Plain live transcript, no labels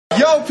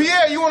Yo,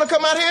 Pierre, you wanna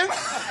come out here?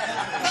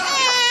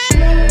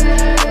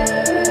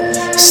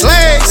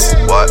 Slaves.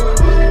 What?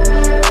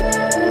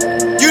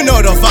 You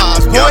know the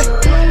vibes, boy.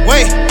 Yeah.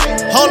 Wait,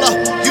 hold up.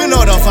 You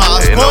know the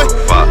vibes, Yeah, boy. know the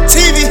vibes.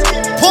 TV,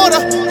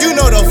 Porter, you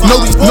know the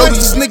vibes, boy. Know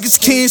these niggas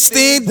can't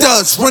stand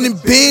us, running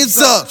bands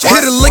up.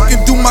 Hit a lick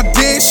and do my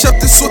dance, shut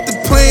this what the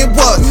plan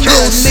was.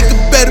 Little nigga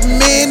better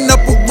man up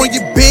or run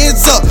your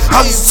bands up.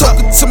 I was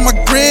talking to my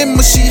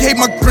grandma, she hate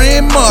my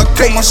grandma.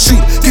 Cut my shoot,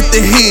 get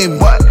the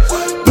hammer.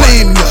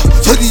 Blame ya,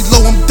 hoodie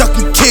low, I'm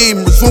ducking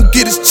cameras, won't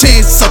get his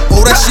chance up.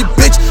 Oh, that shit,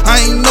 bitch,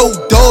 I ain't no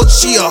dog,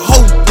 she a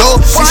hoe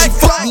dog. And she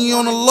fuck me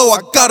on the low,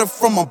 I got her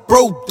from my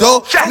bro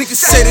dog. Niggas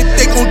say that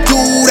they gon' do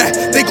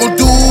that, they gon'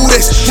 do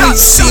this. When you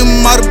see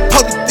them out in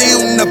public, they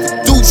don't never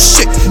do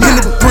shit. In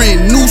a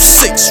brand new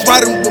 6,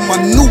 riding with my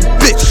new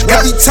bitch.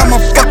 Every time I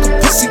fuck a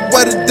pussy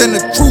wetter than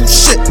a cruise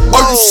shit.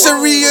 Are you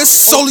serious?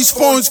 All these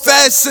foreigns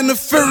fast and the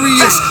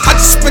furious. I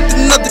just spent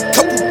another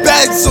couple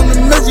bags on the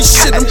Mary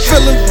shit, I'm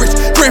feeling rich.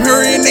 Grim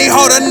hair in they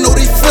heart, I know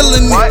they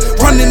feeling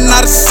it. Running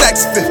out of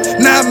Saks Fifth,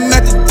 now I'm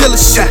at the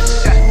dealership.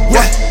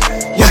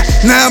 Yeah,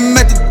 now I'm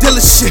at the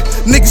dealership.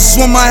 Niggas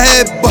want my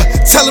head, but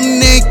tell them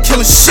they ain't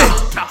killing shit.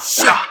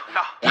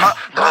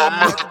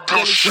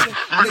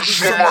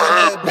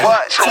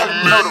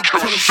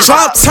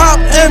 Drop top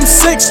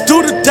M6,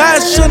 do the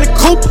dash in the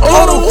coupe.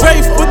 On the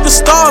Wraith with the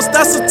stars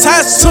that's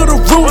attached to the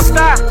roof.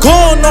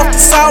 Going off the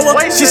sour,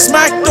 she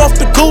smacked off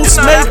the goose.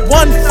 Made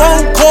one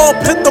phone call,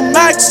 put the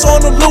max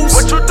on the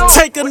loose.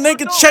 Take a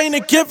nigga chain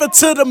and give it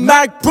to the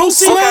Mac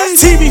Brucey.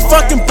 TV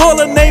fucking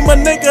baller, name a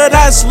nigga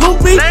that's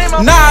loopy.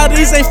 Nah,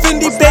 these ain't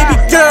Fendi, baby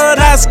girl,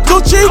 that's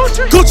Gucci.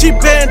 Gucci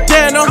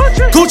bandana,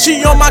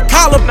 Gucci on my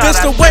collar, bitch.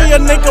 The way a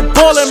nigga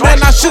ballin',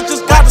 man, I shit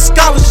just got a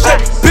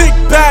scholarship. Big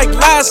bag,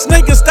 last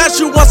niggas that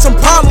you want some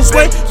problems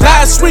with.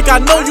 Last week I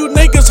know you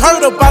niggas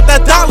heard about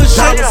that dollar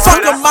shit.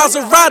 Fuck a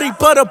Maserati,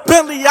 but a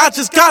Bentley I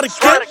just gotta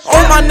get.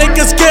 All my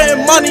niggas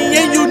getting money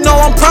and you know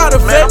I'm proud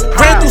of it.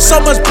 Ran through so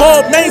much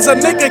bald names, a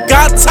nigga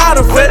got tired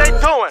of it.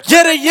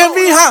 Yeah, they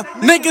envy, huh?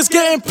 Niggas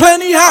getting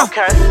plenty, huh?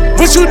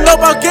 What you know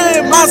about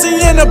getting Mozzie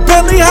in a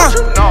Bentley, huh?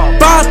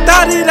 By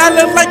 30, that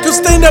look like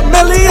Christina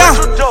Millie,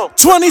 huh?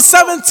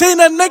 2017,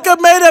 a nigga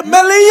made a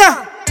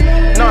million.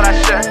 Know that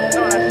shit.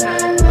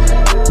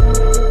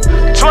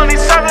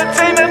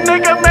 2017, a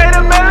nigga made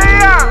a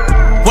million.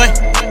 Wait.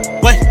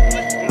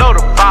 Know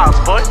the vibes,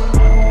 boy.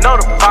 Know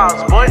the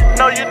vibes, boy.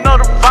 Know you know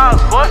the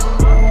vibes, boy.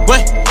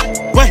 Wait.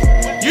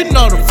 You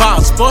know the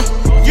vibes, boy.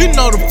 You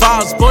know the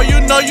vibes, boy. You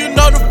know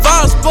the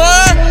vibes,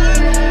 boy.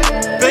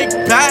 Big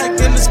bag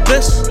in this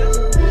bitch.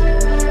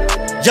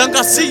 Young,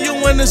 I see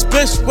you in this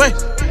bitch. Wait,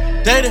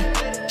 Dated,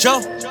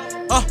 Joe,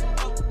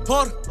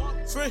 Porter.